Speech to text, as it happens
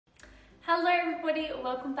Hello everybody,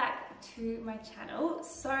 welcome back to my channel.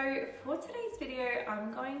 So for today's video,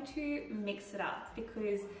 I'm going to mix it up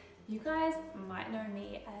because you guys might know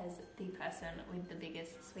me as the person with the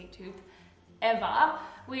biggest sweet tooth ever,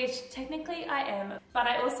 which technically I am, but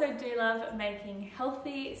I also do love making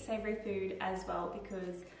healthy, savory food as well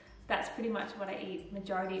because that's pretty much what I eat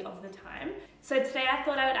majority of the time. So today I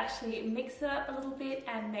thought I would actually mix it up a little bit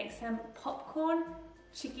and make some popcorn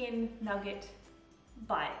chicken nugget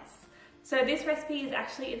bites. So this recipe is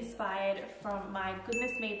actually inspired from my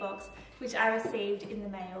Goodness Me box, which I received in the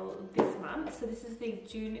mail this month. So this is the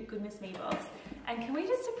June Goodness Me box. And can we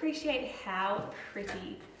just appreciate how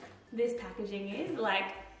pretty this packaging is?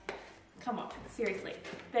 Like, come on, seriously.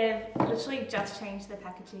 They've literally just changed the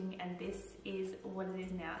packaging and this is what it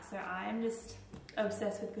is now. So I'm just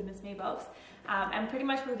obsessed with Goodness Me box. And pretty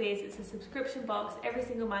much what it is, it's a subscription box. Every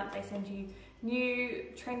single month they send you new,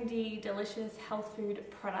 trendy, delicious health food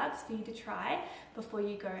products for you to try before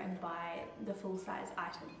you go and buy the full-size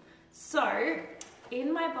item. So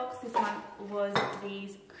in my box this month was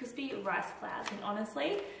these crispy rice clouds, and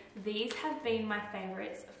honestly these have been my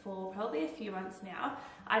favorites for probably a few months now.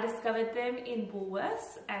 I discovered them in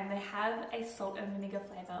Woolworths and they have a salt and vinegar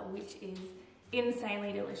flavor which is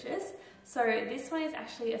insanely delicious. So this one is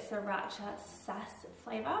actually a Sriracha Sass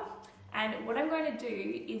flavor. And what I'm going to do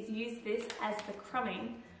is use this as the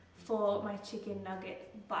crumbing for my chicken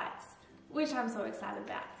nugget bites, which I'm so excited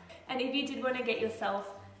about. And if you did want to get yourself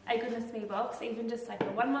a Goodness Me box, even just like a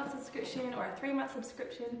 1-month subscription or a 3-month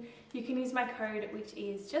subscription, you can use my code, which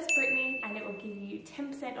is just Brittany, and it will give you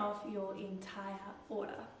 10% off your entire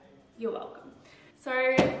order. You're welcome.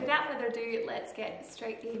 So without further ado, let's get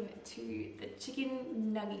straight into the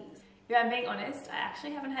chicken nuggies. If I'm being honest, I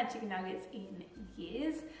actually haven't had chicken nuggets in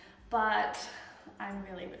years, but I'm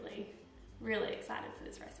really excited for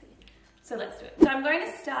this recipe. So let's do it. So I'm going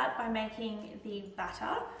to start by making the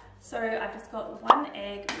batter. So I've just got 1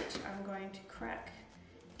 egg, which I'm going to crack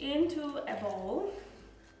into a bowl.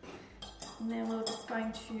 And then we're just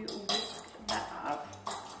going to whisk that up.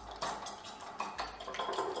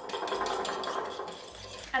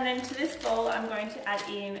 And then to this bowl, I'm going to add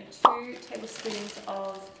in 2 tablespoons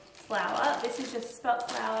of flour. This is just spelt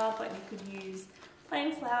flour, but you could use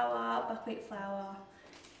plain flour, buckwheat flour,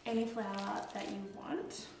 any flour that you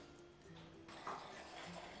want.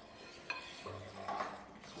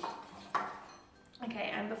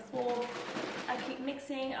 Okay, and before I keep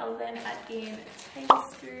mixing, I'll then add in a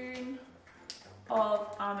tablespoon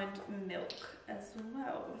of almond milk as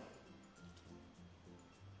well.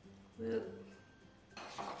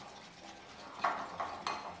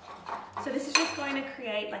 So this is just going to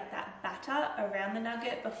create like that batter around the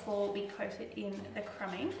nugget before we coat it in the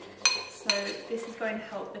crumbing. So this is going to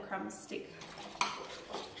help the crumbs stick.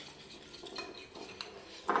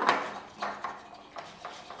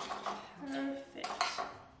 Perfect.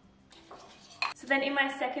 So then in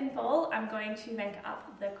my second bowl, I'm going to make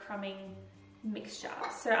up the crumbing mixture.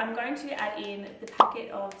 So I'm going to add in the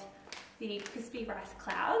packet of the crispy rice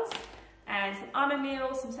clouds, and some almond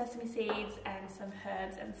meal, some sesame seeds, and some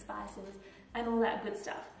herbs and spices, and all that good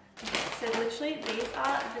stuff. Okay, so literally, these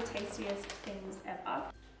are the tastiest things ever.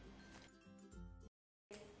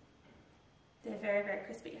 They're very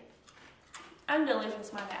crispy. And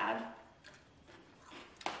delicious, might I add.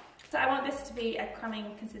 So I want this to be a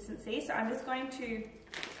crumbing consistency, so I'm just going to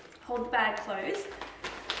hold the bag closed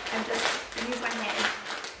and just use my hand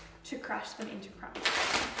to crush them into crumbs.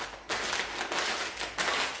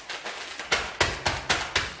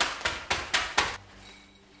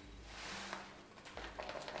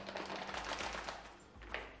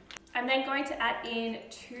 I'm then going to add in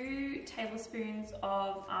 2 tablespoons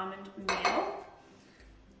of almond meal.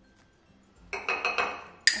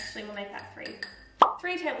 Actually, we'll make that 3.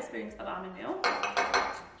 3 tablespoons of almond meal.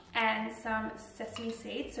 And some sesame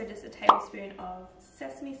seeds, so just a tablespoon of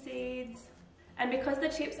sesame seeds. And because the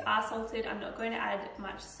chips are salted, I'm not going to add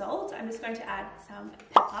much salt. I'm just going to add some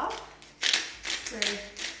pepper. So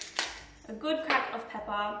a good crack of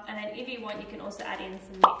pepper, and then if you want, you can also add in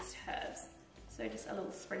some mixed herbs. So just a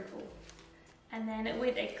little sprinkle. And then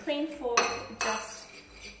with a clean fork, just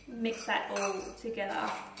mix that all together.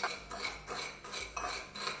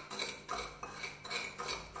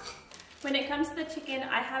 When it comes to the chicken,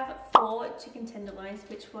 I have 4 chicken tenderloins,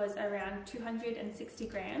 which was around 260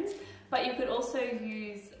 grams. But you could also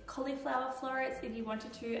use cauliflower florets if you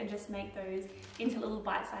wanted to, and just make those into little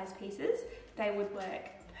bite-sized pieces. They would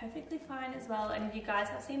work perfectly fine as well. And if you guys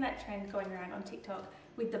have seen that trend going around on TikTok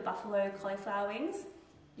with the buffalo cauliflower wings,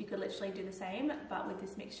 you could literally do the same, but with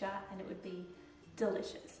this mixture, and it would be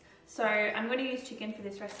delicious. So I'm going to use chicken for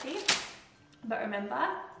this recipe, but remember,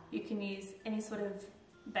 you can use any sort of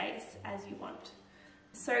base as you want.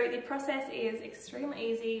 So the process is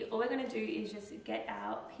extremely easy. All we're going to do is just get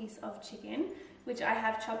our piece of chicken, which I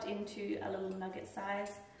have chopped into a little nugget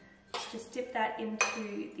size. Just dip that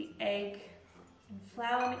into the egg and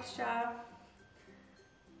flour mixture,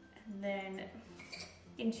 and then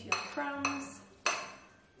into your crumbs.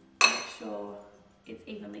 Make sure it's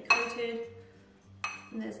evenly coated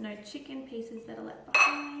and there's no chicken pieces that are left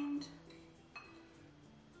behind.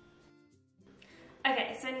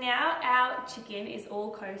 Okay, so now our chicken is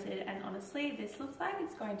all coated, and honestly this looks like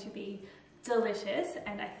it's going to be delicious,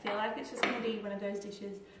 and I feel like it's just going to be one of those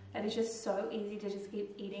dishes that is just so easy to just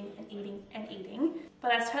keep eating and eating and eating. But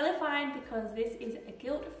that's totally fine because this is a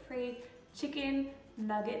guilt-free chicken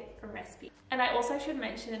nugget recipe. And I also should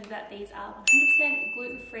mention that these are 100%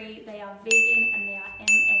 gluten-free, they are vegan, and they are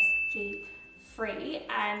MSG free,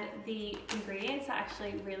 and the ingredients are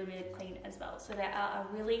actually really clean as well. So they are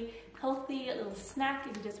a really healthy little snack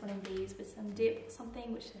if you're just wanting these with some dip or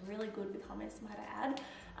something, which are really good with hummus, might I add.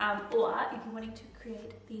 Or if you're wanting to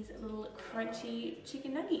create these little crunchy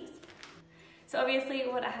chicken nuggies. So obviously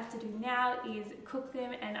what I have to do now is cook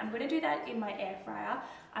them, and I'm going to do that in my air fryer.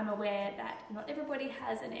 I'm aware that not everybody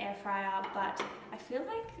has an air fryer, but I feel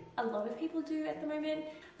like a lot of people do at the moment.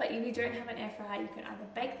 But if you don't have an air fryer, you can either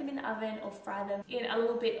bake them in the oven or fry them in a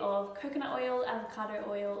little bit of coconut oil, avocado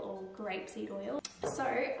oil, or grapeseed oil. So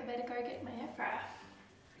I better go get my air fryer.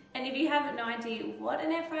 And if you have no idea what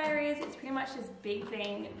an air fryer is, it's pretty much this big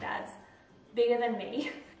thing that's bigger than me.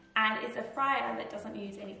 And it's a fryer that doesn't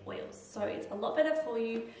use any oils, so it's a lot better for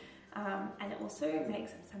you, and it also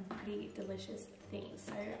makes some pretty delicious things.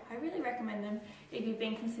 So I really recommend them if you've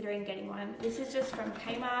been considering getting one. This is just from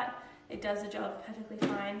Kmart. It does the job perfectly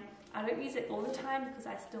fine. I don't use it all the time because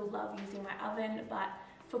I still love using my oven, but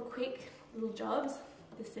for quick little jobs,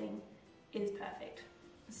 this thing is perfect.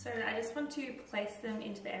 So I just want to place them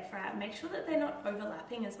into the air fryer. Make sure that they're not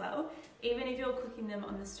overlapping as well. Even if you're cooking them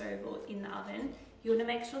on the stove or in the oven, you want to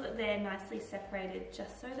make sure that they're nicely separated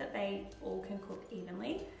just so that they all can cook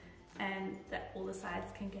evenly and that all the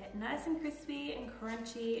sides can get nice and crispy and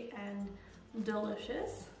crunchy and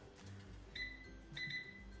delicious.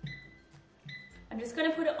 I'm just going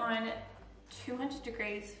to put it on 200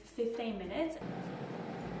 degrees, 15 minutes.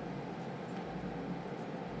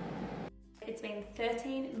 It's been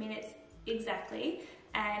 13 minutes exactly,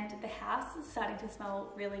 and the house is starting to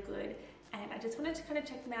smell really good. And I just wanted to kind of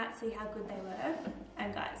check them out, see how good they were.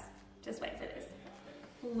 And guys, just wait for this.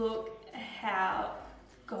 Look how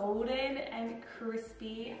golden and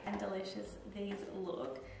crispy and delicious these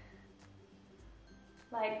look.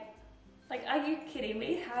 Like, are you kidding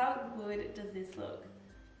me? How good does this look?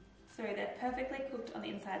 So they're perfectly cooked on the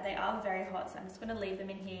inside. They are very hot, so I'm just gonna leave them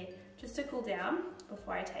in here just to cool down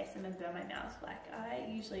before I taste them and burn my mouth like I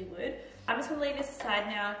usually would. I'm just gonna leave this aside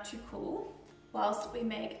now to cool whilst we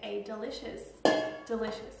make a delicious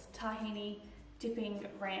tahini dipping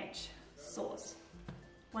ranch sauce.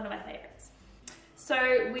 One of my favorites.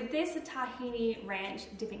 So with this tahini ranch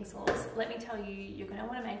dipping sauce, let me tell you, you're gonna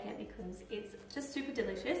wanna make it because it's just super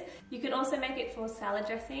delicious. You can also make it for salad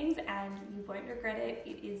dressings and you won't regret it.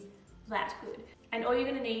 It is that good. And all you're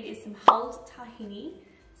gonna need is some hulled tahini,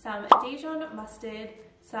 some Dijon mustard,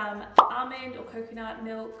 some almond or coconut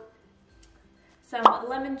milk, some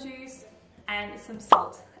lemon juice, and some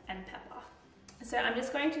salt and pepper. So I'm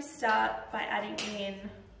just going to start by adding in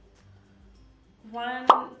 1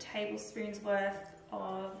 tablespoon's worth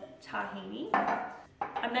of tahini.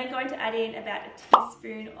 I'm then going to add in about a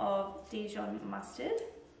teaspoon of Dijon mustard.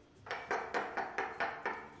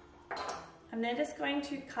 I'm then just going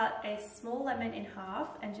to cut a small lemon in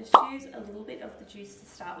half and just use a little bit of the juice to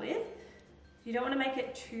start with. You don't want to make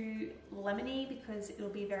it too lemony because it will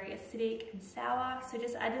be very acidic and sour, so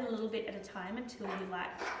just add in a little bit at a time until you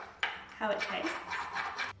like how it tastes.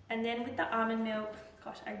 And then with the almond milk,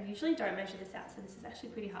 gosh, I usually don't measure this out, so this is actually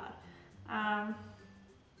pretty hard.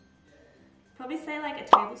 Probably say like a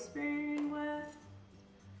tablespoon worth.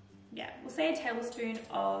 Yeah, we'll say a tablespoon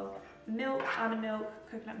of milk, almond milk,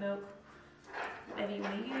 coconut milk, whatever you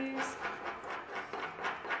want to use.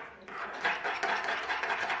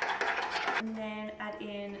 And then add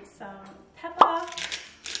in some pepper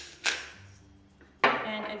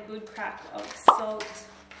and a good crack of salt,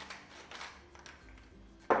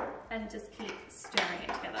 and just keep stirring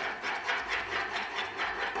it together.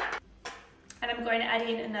 And I'm going to add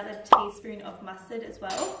in another teaspoon of mustard as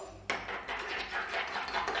well.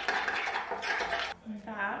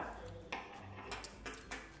 That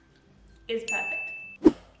is perfect.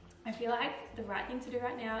 I feel like the right thing to do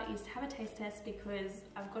right now is to have a taste test because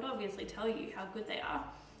I've got to obviously tell you how good they are.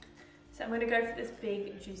 So So I'm gonna go for this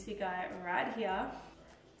big juicy guy right here.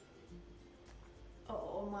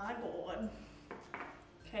 Oh my god.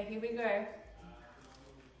 Okay, here we go.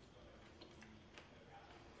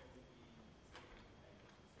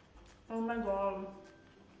 Oh my god.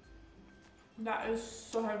 That is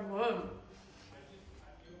so good.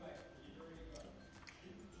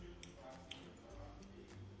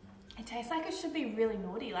 It tastes like it should be really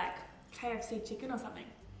naughty, like KFC chicken or something.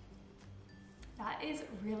 That is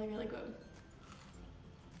really, really good.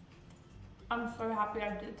 I'm so happy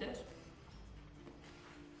I did this.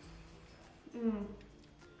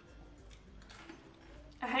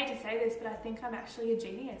 I hate to say this, but I think I'm actually a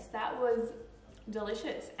genius. That was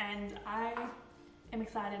delicious, and I am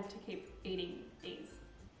excited to keep eating these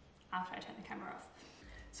after I turn the camera off.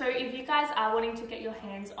 So if you guys are wanting to get your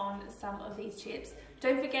hands on some of these chips,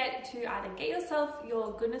 don't forget to either get yourself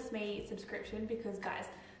your Goodness Me subscription, because guys,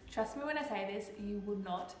 trust me when I say this, you will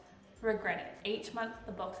not regret it. Each month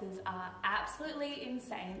the boxes are absolutely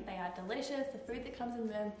insane. They are delicious. The food that comes in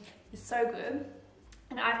them is so good.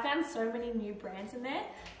 And I found so many new brands in there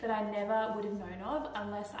that I never would have known of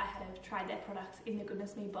unless I had have tried their products in the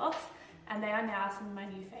Goodness Me box. And they are now some of my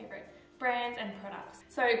new favorite brands and products.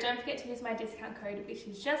 So don't forget to use my discount code, which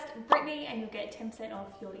is just Brittany, and you'll get 10%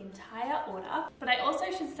 off your entire order. But I also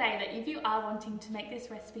should say that if you are wanting to make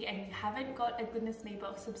this recipe and you haven't got a Goodness Me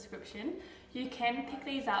box subscription, you can pick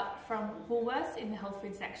these up from Woolworths in the health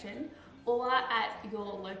food section, or at your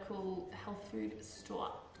local health food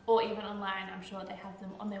store, or even online. I'm sure they have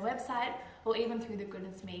them on their website, or even through the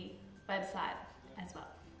Goodness Me website as well.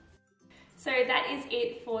 So that is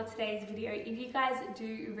it for today's video. If you guys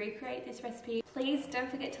do recreate this recipe, please don't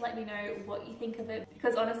forget to let me know what you think of it,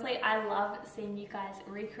 because honestly, I love seeing you guys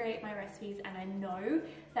recreate my recipes, and I know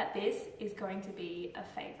that this is going to be a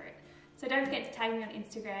favorite. So don't forget to tag me on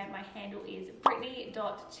Instagram. My handle is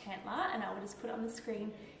brittany.chandler, and I will just put it on the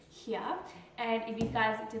screen here. And if you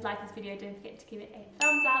guys did like this video, don't forget to give it a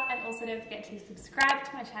thumbs up, and also don't forget to subscribe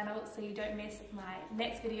to my channel so you don't miss my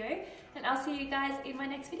next video. And I'll see you guys in my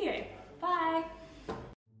next video. Bye!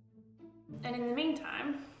 And in the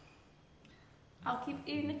meantime, I'll keep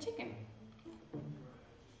eating the chicken.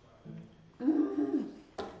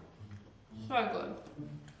 So good.